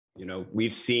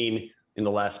We've seen in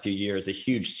the last few years a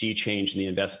huge sea change in the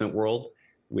investment world,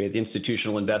 with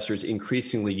institutional investors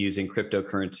increasingly using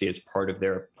cryptocurrency as part of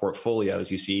their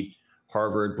portfolios. You see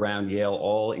Harvard, Brown, Yale,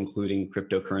 all including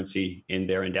cryptocurrency in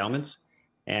their endowments.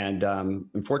 And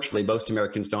unfortunately, most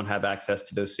Americans don't have access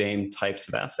to those same types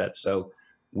of assets. So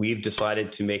we've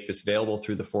decided to make this available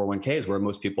through the 401ks, where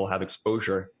most people have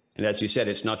exposure. And as you said,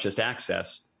 it's not just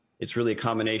access. It's really a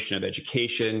combination of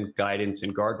education, guidance,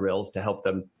 and guardrails to help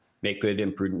them make good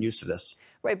and prudent use of this.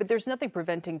 Right, but there's nothing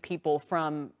preventing people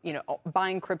from,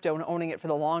 buying crypto and owning it for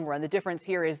the long run. The difference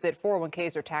here is that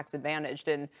 401ks are tax advantaged,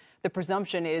 and the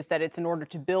presumption is that it's in order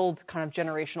to build kind of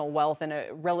generational wealth in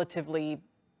a relatively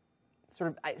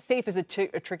sort of safe is a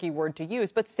tricky word to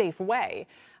use, but safe way.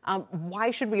 Why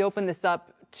should we open this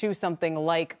up to something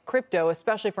like crypto,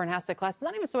 especially for an asset class? It's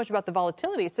not even so much about the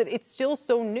volatility. It's that it's still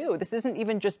so new. This isn't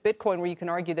even just Bitcoin, where you can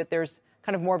argue that there's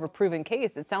kind of more of a proven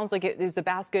case. It sounds like it is a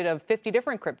basket of 50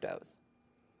 different cryptos.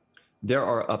 There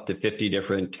are up to 50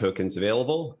 different tokens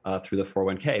available through the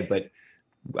 401k, but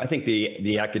I think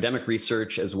the academic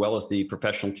research as well as the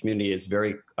professional community is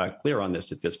very clear on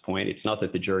this at this point. It's not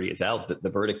that the jury is out, the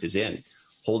verdict is in.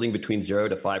 Holding between 0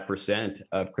 to 5%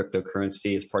 of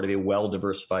cryptocurrency as part of a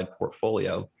well-diversified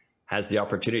portfolio has the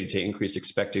opportunity to increase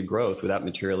expected growth without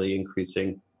materially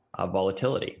increasing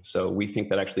volatility. So we think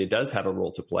that actually it does have a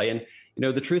role to play. And,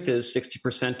 the truth is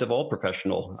 60% of all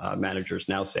professional managers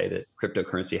now say that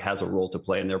cryptocurrency has a role to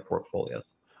play in their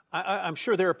portfolios. I'm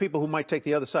sure there are people who might take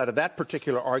the other side of that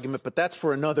particular argument, but that's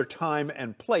for another time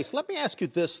and place. Let me ask you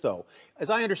this, though. As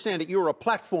I understand it, you're a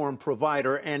platform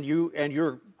provider, and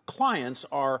your clients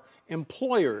are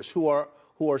employers who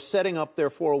are setting up their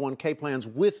 401k plans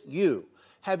with you.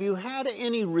 Have you had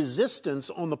any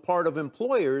resistance on the part of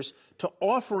employers to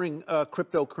offering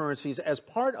cryptocurrencies as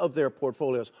part of their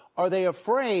portfolios? Are they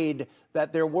afraid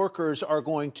that their workers are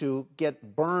going to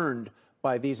get burned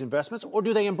by these investments, or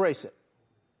do they embrace it?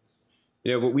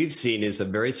 What we've seen is a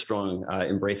very strong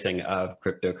embracing of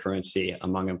cryptocurrency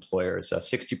among employers.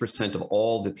 60% of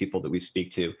all the people that we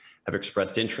speak to have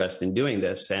expressed interest in doing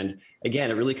this. And again,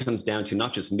 it really comes down to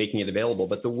not just making it available,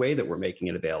 but the way that we're making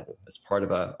it available as part of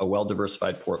a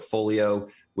well-diversified portfolio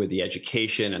with the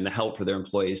education and the help for their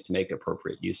employees to make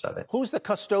appropriate use of it. Who's the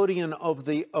custodian of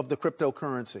the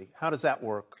cryptocurrency? How does that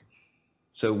work?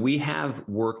 So we have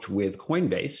worked with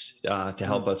Coinbase to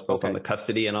help us both on the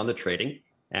custody and on the trading.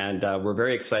 And we're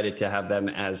very excited to have them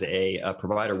as a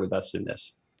provider with us in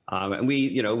this. And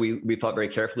we thought very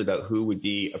carefully about who would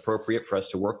be appropriate for us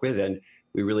to work with. And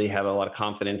we really have a lot of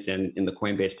confidence in the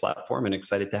Coinbase platform and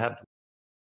excited to have them.